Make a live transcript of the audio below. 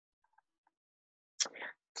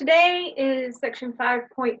Today is section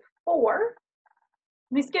 5.4.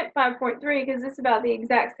 We skipped 5.3 because it's about the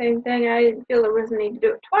exact same thing. I didn't feel there was a need to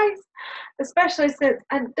do it twice, especially since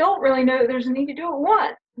I don't really know that there's a need to do it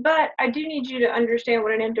once. But I do need you to understand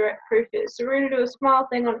what an indirect proof is. So we're going to do a small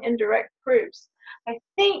thing on indirect proofs. I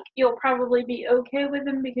think you'll probably be okay with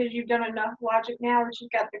them because you've done enough logic now that you've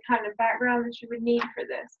got the kind of background that you would need for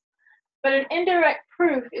this. But an indirect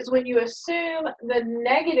proof is when you assume the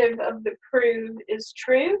negative of the proof is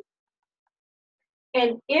true.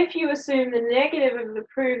 And if you assume the negative of the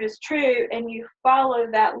proof is true and you follow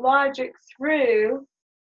that logic through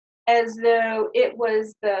as though it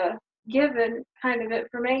was the given kind of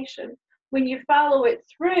information, when you follow it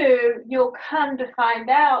through, you'll come to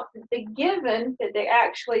find out that the given that they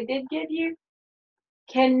actually did give you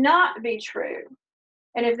cannot be true.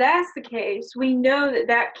 And if that's the case, we know that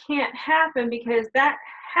that can't happen because that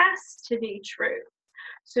has to be true.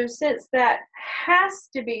 So since that has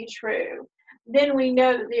to be true, then we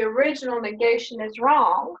know that the original negation is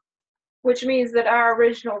wrong, which means that our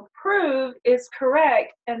original proof is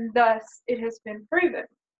correct, and thus it has been proven.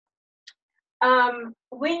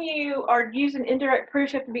 When you are using indirect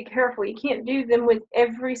proofs, you have to be careful. You can't do them with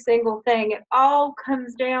every single thing. It all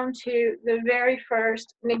comes down to the very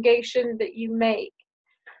first negation that you make.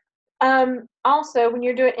 Also, when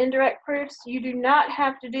you're doing indirect proofs, you do not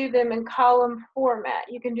have to do them in column format.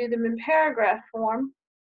 You can do them in paragraph form,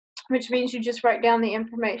 which means you just write down the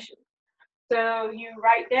information. So you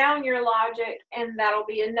write down your logic, and that'll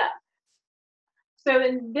be enough. So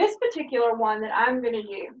in this particular one that I'm going to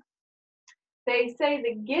do, they say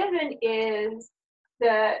the given is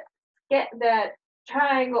that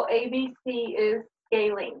triangle ABC is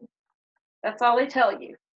scaling. That's all they tell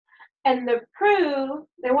you. And the proof,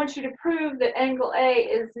 they want you to prove that angle A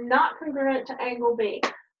is not congruent to angle B.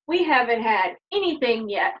 We haven't had anything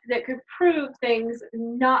yet that could prove things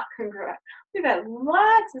not congruent. We've had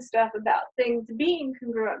lots of stuff about things being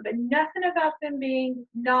congruent, but nothing about them being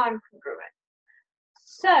non-congruent.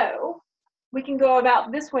 So we can go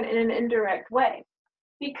about this one in an indirect way.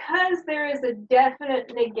 Because there is a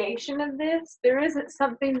definite negation of this, there isn't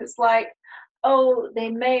something that's like, oh, they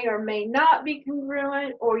may or may not be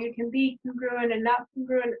congruent, or you can be congruent and not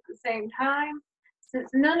congruent at the same time.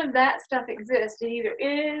 Since none of that stuff exists, it either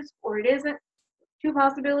is or it isn't, two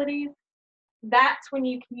possibilities, that's when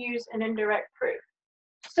you can use an indirect proof.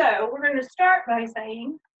 So we're going to start by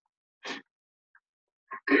saying,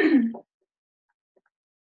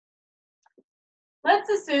 let's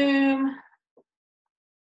assume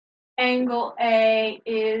angle A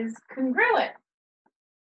is congruent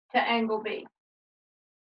to angle B.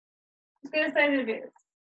 I'm just going to say that it is.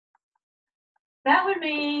 That would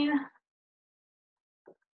mean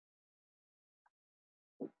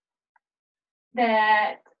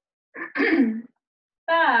that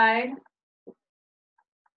side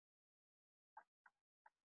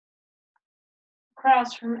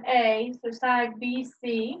across from A, so side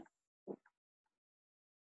BC,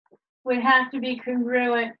 would have to be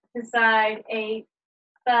congruent to side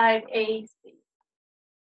AC.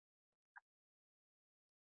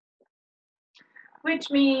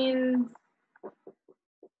 Which means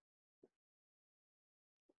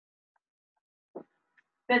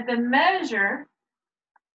that the measure,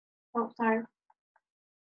 that's not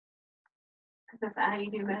how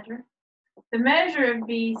you do measure. The measure of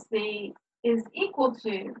BC is equal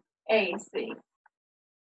to AC.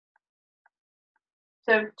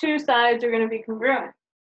 So two sides are going to be congruent.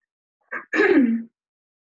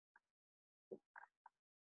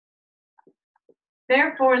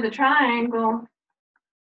 Therefore, the triangle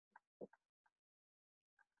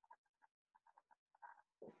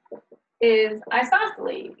is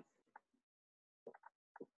isosceles.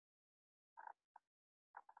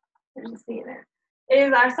 There's a C in there. It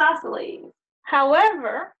is isosceles.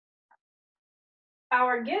 However,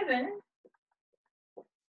 our given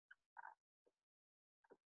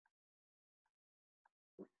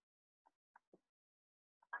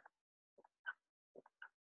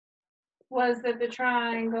was that the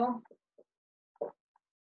triangle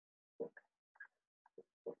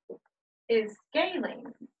is scaling.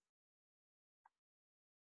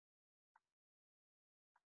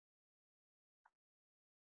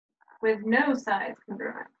 With no sides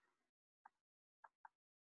congruent.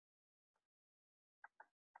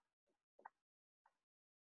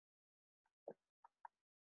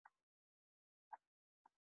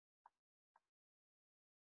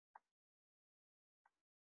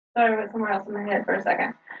 Sorry, I went somewhere else in my head for a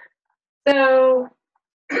second. So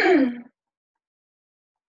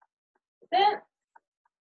then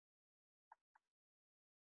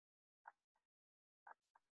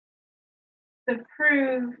the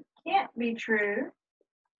proof can't be true,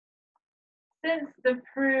 since the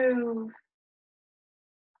proof,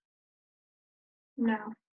 no.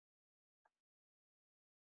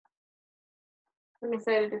 Let me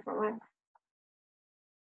say it a different way.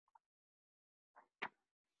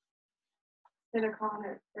 Instead of calling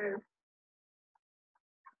it proof.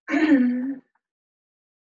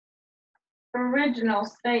 Original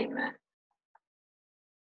statement.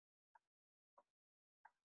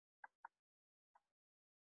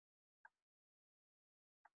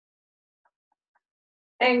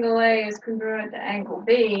 Angle A is congruent to angle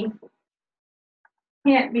B.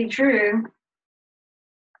 Can't be true.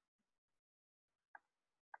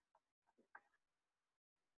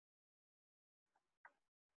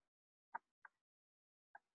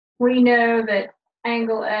 We know that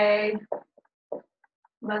angle A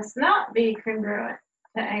must not be congruent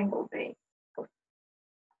to angle B.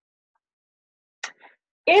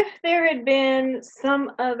 If there had been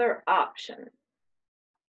some other option,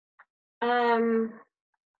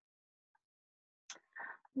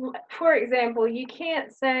 for example, you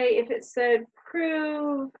can't say if it said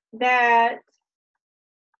prove that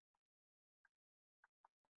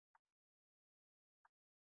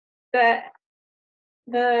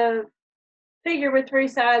the figure with three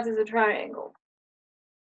sides is a triangle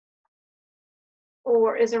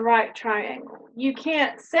or is a right triangle. You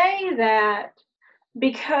can't say that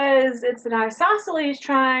because it's an isosceles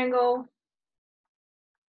triangle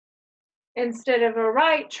instead of a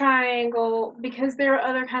right triangle, because there are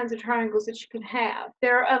other kinds of triangles that you can have.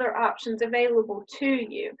 There are other options available to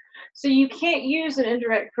you. So you can't use an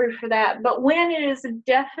indirect proof for that. But when it is a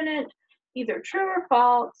definite, either true or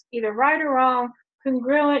false, either right or wrong,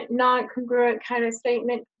 congruent, non-congruent kind of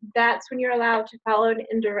statement, that's when you're allowed to follow an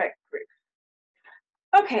indirect proof.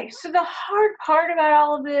 Okay, so the hard part about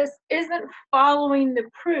all of this isn't following the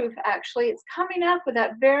proof, actually. It's coming up with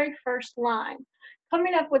that very first line,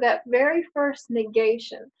 coming up with that very first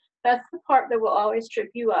negation. That's the part that will always trip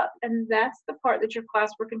you up, and that's the part that your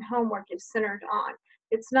classwork and homework is centered on.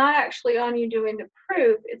 It's not actually on you doing the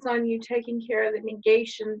proof, it's on you taking care of the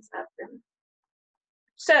negations of them.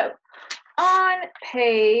 So, on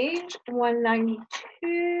page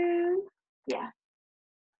 192, yeah,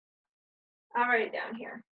 I'll write it down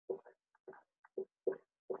here.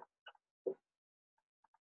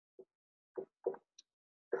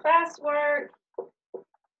 Classwork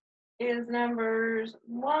is numbers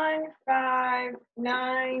 1, 5,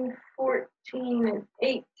 9, 14, and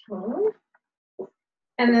 18.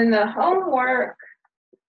 And then the homework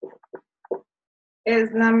is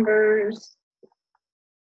numbers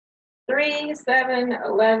 3, 7,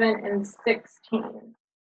 11, and 16.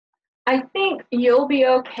 I think you'll be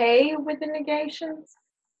okay with the negations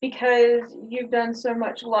because you've done so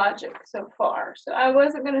much logic so far. So I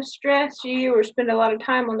wasn't going to stress you or spend a lot of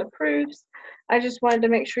time on the proofs. I just wanted to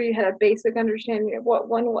make sure you had a basic understanding of what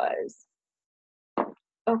one was.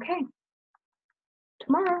 Okay.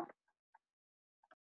 Tomorrow.